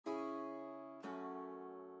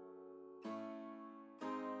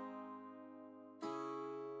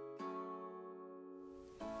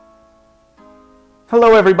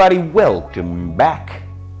Hello everybody, welcome back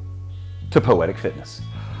to Poetic Fitness.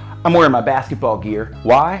 I'm wearing my basketball gear.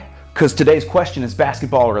 Why? Because today's question is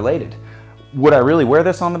basketball related. Would I really wear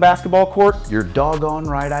this on the basketball court? You're doggone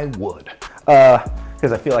right I would.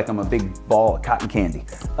 Because I feel like I'm a big ball of cotton candy.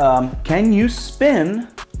 Can you spin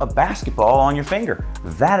a basketball on your finger?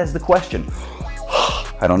 That is the question.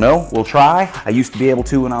 I don't know, we'll try. I used to be able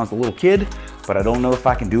to when I was a little kid, but I don't know if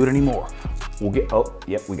I can do it anymore. We'll get, oh,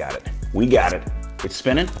 yep, we got it. We got it. It's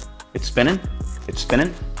spinning, it's spinning, it's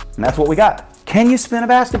spinning, and that's what we got. Can you spin a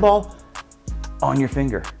basketball on your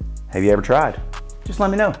finger? Have you ever tried? Just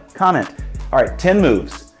let me know, comment. All right, 10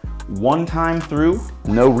 moves. One time through,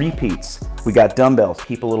 no repeats. We got dumbbells,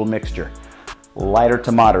 keep a little mixture. Lighter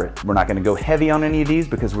to moderate. We're not gonna go heavy on any of these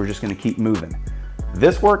because we're just gonna keep moving.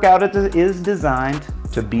 This workout is designed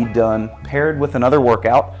to be done paired with another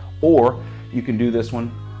workout, or you can do this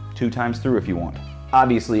one 2 times through if you want.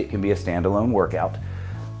 Obviously, it can be a standalone workout.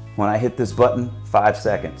 When I hit this button, 5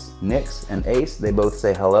 seconds. Nix and Ace, they both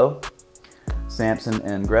say hello. Samson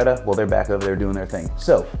and Greta, well, they're back over there doing their thing.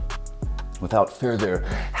 So, without further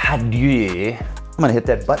ado, I'm gonna hit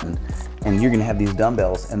that button and you're gonna have these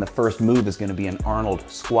dumbbells, and the first move is gonna be an Arnold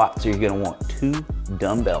squat. So you're gonna want 2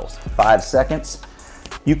 dumbbells, 5 seconds.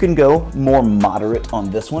 You can go more moderate on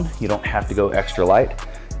this one. You don't have to go extra light.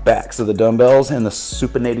 Backs of the dumbbells and the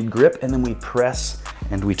supinated grip, and then we press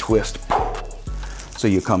and we twist. So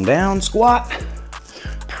you come down, squat,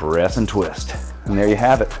 press and twist. And there you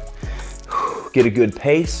have it. Get a good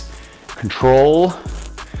pace, control.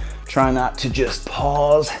 Try not to just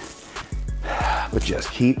pause, but just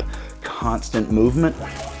keep constant movement.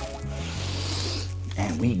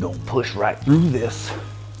 And we gonna push right through this.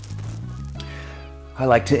 I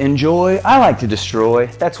like to enjoy, I like to destroy.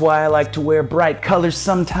 That's why I like to wear bright colors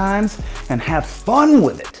sometimes and have fun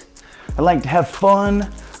with it. I like to have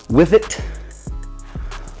fun with it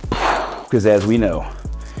because, as we know,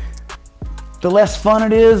 the less fun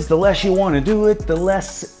it is, the less you want to do it, the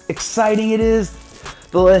less exciting it is,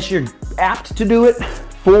 the less you're apt to do it.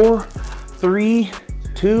 4, 3,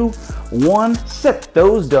 2, 1. Set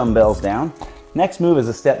those dumbbells down. Next move is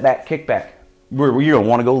a step back kickback. You're gonna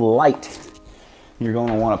want to go light. You're going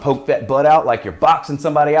to want to poke that butt out like you're boxing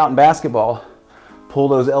somebody out in basketball. Pull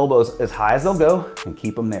those elbows as high as they'll go and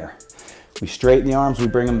keep them there. We straighten the arms, we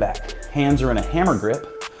bring them back. Hands are in a hammer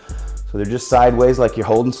grip, so they're just sideways like you're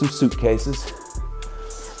holding some suitcases.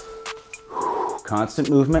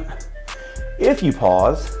 Constant movement. If you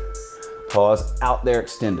pause, pause out there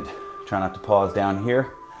extended. Try not to pause down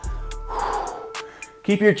here.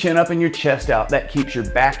 Keep your chin up and your chest out. That keeps your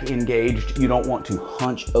back engaged. You don't want to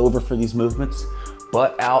hunch over for these movements.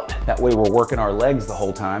 Butt out, that way we're working our legs the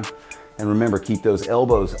whole time. And remember, keep those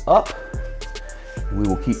elbows up. We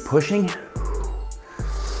will keep pushing.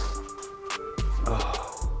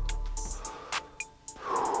 Oh.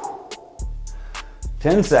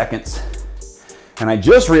 10 seconds. And I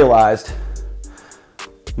just realized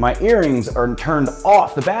my earrings are turned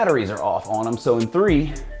off. The batteries are off on them. So in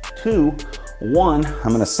 3, 2, 1,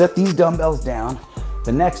 I'm gonna set these dumbbells down.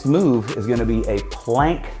 The next move is gonna be a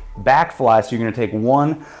plank back fly. So you're gonna take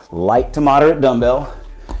 1 light to moderate dumbbell.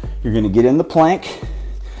 You're gonna get in the plank,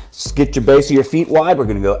 get your base of your feet wide. We're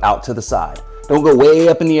gonna go out to the side. Don't go way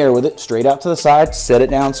up in the air with it, straight out to the side, set it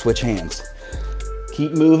down, switch hands.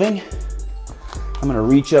 Keep moving. I'm gonna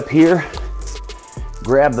reach up here,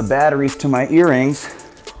 grab the batteries to my earrings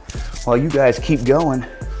while you guys keep going.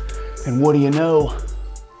 And what do you know?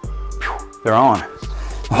 They're on.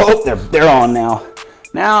 Oh, they're on now.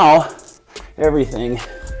 Now, everything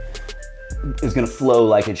is gonna flow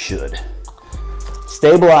like it should.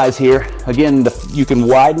 Stabilize here. Again, you can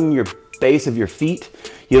widen your base of your feet.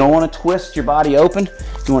 You don't wanna twist your body open.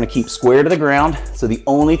 You wanna keep square to the ground. So the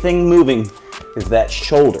only thing moving is that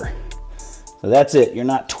shoulder. So that's it, you're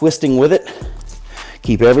not twisting with it.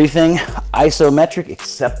 Keep everything isometric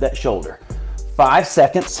except that shoulder. 5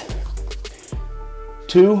 seconds,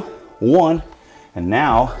 2, 1, and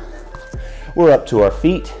now we're up to our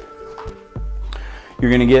feet.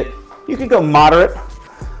 You can go moderate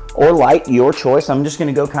or light, your choice. I'm just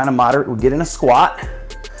gonna go kind of moderate. We'll get in a squat.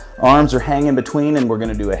 Arms are hanging between, and we're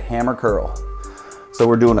gonna do a hammer curl. So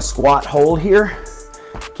we're doing a squat hold here.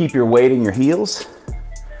 Keep your weight in your heels.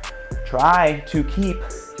 Try to keep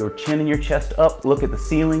your chin and your chest up. Look at the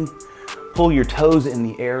ceiling. Pull your toes in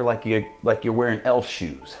the air like you're wearing elf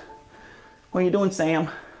shoes. What are you doing, Sam?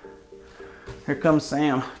 Here comes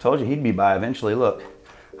Sam. Told you he'd be by eventually. Look.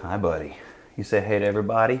 Hi, buddy. You say hey to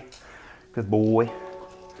everybody. Good boy.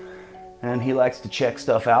 And he likes to check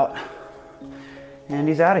stuff out. And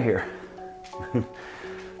he's out of here.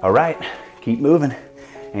 All right, keep moving.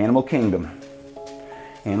 Animal Kingdom.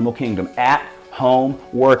 Animal Kingdom, at home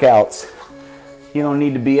workouts. You don't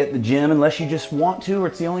need to be at the gym unless you just want to, or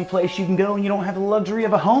it's the only place you can go and you don't have the luxury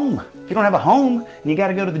of a home. If you don't have a home and you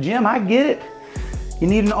gotta go to the gym, I get it. You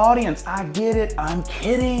need an audience, I get it. I'm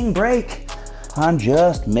kidding, break. I'm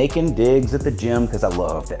just making digs at the gym because I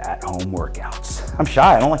love the at-home workouts. I'm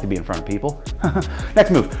shy, I don't like to be in front of people.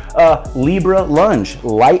 Next move, Libra lunge,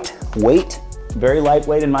 lightweight, very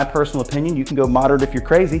lightweight in my personal opinion. You can go moderate if you're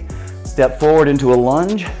crazy. Step forward into a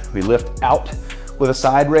lunge, we lift out with a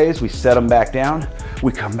side raise, we set them back down,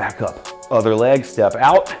 we come back up. Other leg, step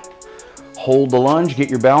out, hold the lunge, get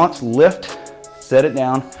your balance, lift, set it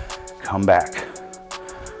down, come back.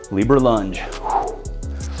 Libra lunge.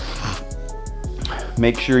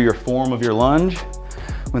 Make sure your form of your lunge,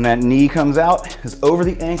 when that knee comes out, is over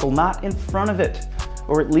the ankle, not in front of it,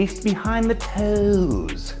 or at least behind the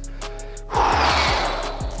toes.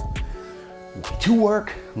 Way to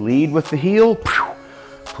work. Lead with the heel,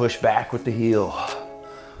 push back with the heel.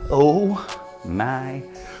 Oh my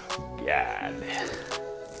God.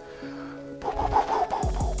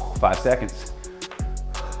 5 seconds.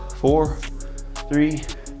 4, 3,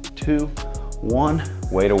 2, 1.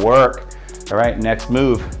 Way to work. All right, next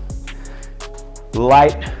move.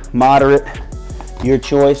 Light, moderate, your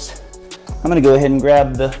choice. I'm gonna go ahead and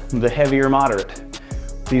grab the heavier moderate.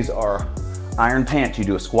 These are iron pants. You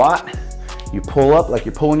do a squat, you pull up like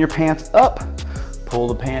you're pulling your pants up, pull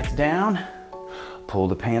the pants down, pull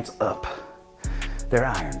the pants up. They're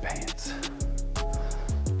iron pants.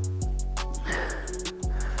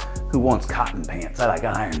 Who wants cotton pants? I like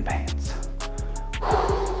iron pants.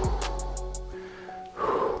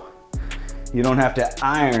 You don't have to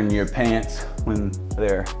iron your pants when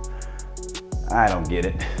they're, I don't get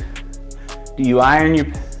it. Do you iron your,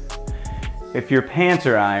 if your pants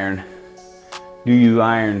are iron, do you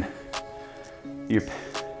iron your,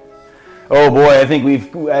 oh boy, I think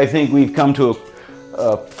we've come to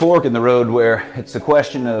a fork in the road where it's a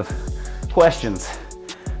question of questions.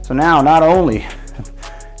 So now, not only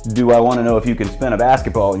do I want to know if you can spin a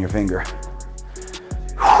basketball in your finger,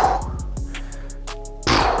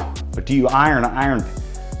 but do you iron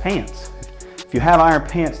pants? If you have iron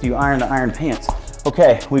pants, do you iron the iron pants?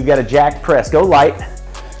 Okay, we've got a jacked press. Go light,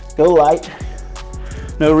 go light.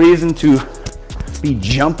 No reason to be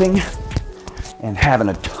jumping and having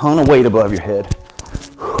a ton of weight above your head.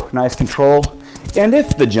 Nice control. And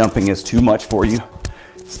if the jumping is too much for you,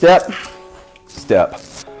 step, step.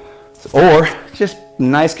 Or just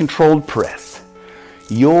nice controlled press.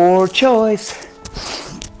 Your choice.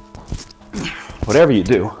 Whatever you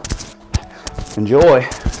do, enjoy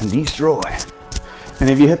and destroy. And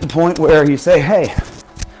if you hit the point where you say, hey,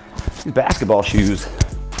 these basketball shoes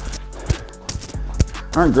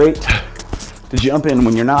aren't great to jump in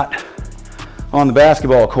when you're not on the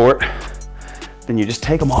basketball court, then you just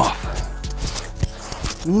take them off.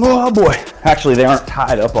 Oh boy, actually they aren't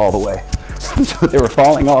tied up all the way. So they were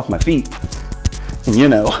falling off my feet. And you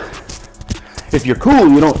know, if you're cool,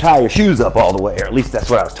 you don't tie your shoes up all the way, or at least that's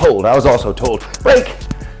what I was told. I was also told, break.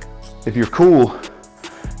 If you're cool,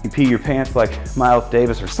 you pee your pants like Miles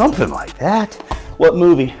Davis or something like that. What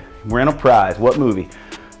movie? Win a prize. What movie?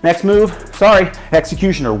 Next move, sorry,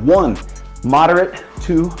 executioner. 1, moderate,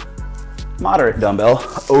 2, moderate dumbbell.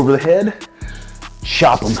 Over the head,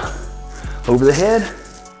 chop them. Over the head,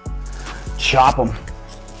 chop them.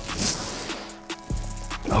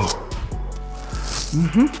 Oh.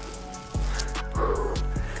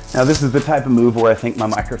 Now this is the type of move where I think my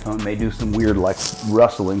microphone may do some weird like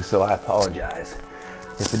rustling, so I apologize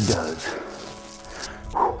if it does.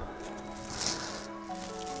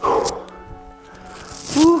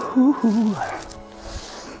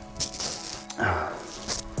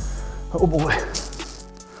 Oh boy.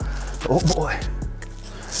 Oh boy.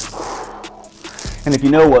 And if you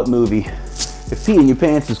know what movie If peeing your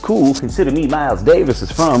pants is cool, consider me Miles Davis is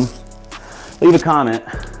from. Leave a comment,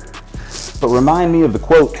 but remind me of the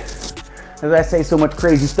quote. As I say so much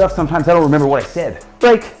crazy stuff, sometimes I don't remember what I said.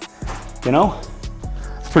 Break, you know?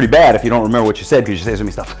 It's pretty bad if you don't remember what you said because you say so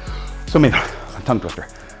many stuff. So many, tongue twister.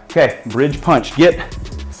 Okay, bridge punch. We're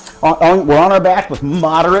on our back with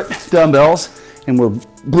moderate dumbbells and we're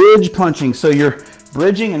bridge punching. So you're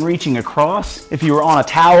bridging and reaching across. If you were on a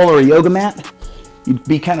towel or a yoga mat, you'd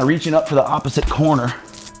be kind of reaching up to the opposite corner.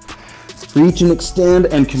 Reach and extend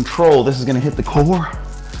and control. This is gonna hit the core.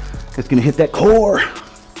 It's gonna hit that core.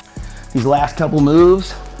 These last couple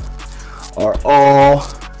moves are all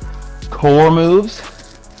core moves.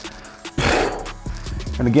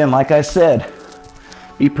 And again, like I said,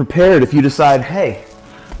 be prepared if you decide, hey,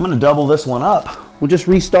 I'm gonna double this one up. We'll just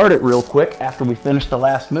restart it real quick after we finish the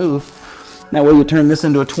last move. That way you turn this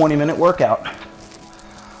into a 20-minute workout.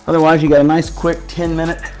 Otherwise, you got a nice quick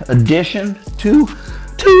 10-minute addition to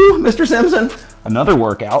Mr. Simpson, another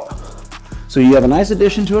workout. So you have a nice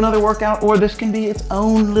addition to another workout, or this can be its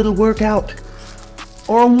own little workout,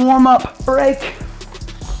 or a warm-up break.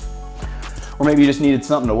 Or maybe you just needed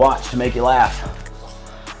something to watch to make you laugh.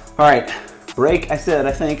 All right, break, I said,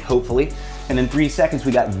 I think, hopefully. And in 3 seconds,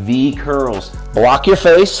 we got V curls. Block your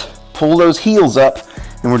face, pull those heels up,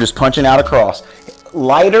 and we're just punching out across.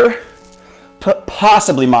 Lighter,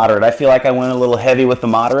 possibly moderate. I feel like I went a little heavy with the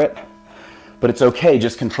moderate, but it's okay,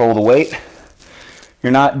 just control the weight.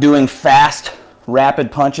 You're not doing fast,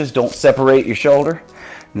 rapid punches. Don't separate your shoulder.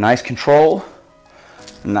 Nice control,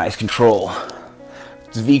 nice control.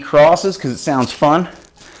 It's V crosses because it sounds fun.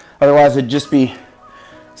 Otherwise, it'd just be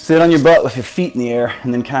sit on your butt with your feet in the air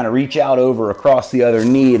and then kind of reach out over across the other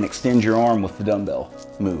knee and extend your arm with the dumbbell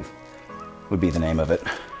move would be the name of it.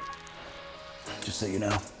 Just so you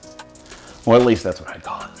know. Well, at least that's what I'd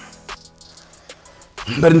call it.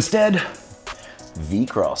 But instead, V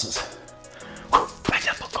crosses.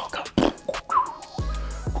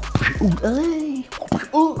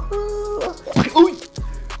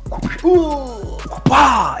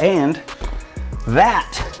 And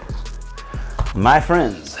that, my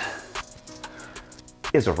friends,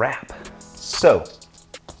 is a wrap. So,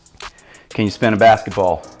 can you spin a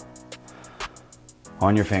basketball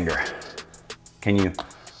on your finger? Can you,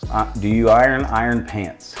 do you iron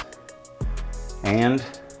pants? And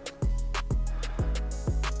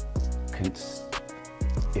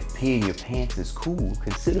if peeing your pants is cool,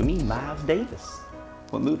 consider me Miles Davis.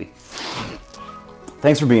 What movie?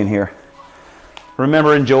 Thanks for being here.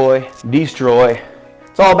 Remember, enjoy, destroy.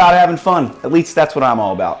 It's all about having fun. At least that's what I'm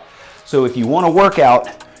all about. So if you want to work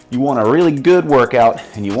out, you want a really good workout,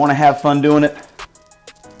 and you want to have fun doing it,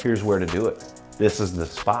 here's where to do it. This is the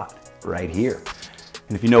spot right here.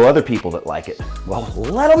 And if you know other people that like it, well,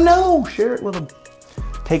 let them know. Share it with them.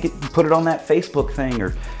 Take it, put it on that Facebook thing,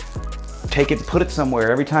 or take it, put it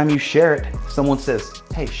somewhere. Every time you share it, someone says,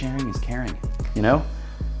 hey, sharing is caring. You know,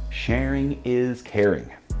 sharing is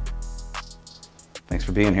caring. Thanks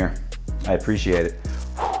for being here. I appreciate it.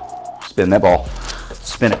 Spin that ball.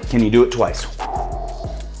 Spin it. Can you do it twice?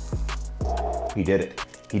 He did it.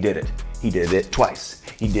 He did it. He did it twice.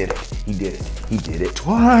 He did it. He did it. He did it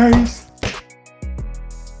twice.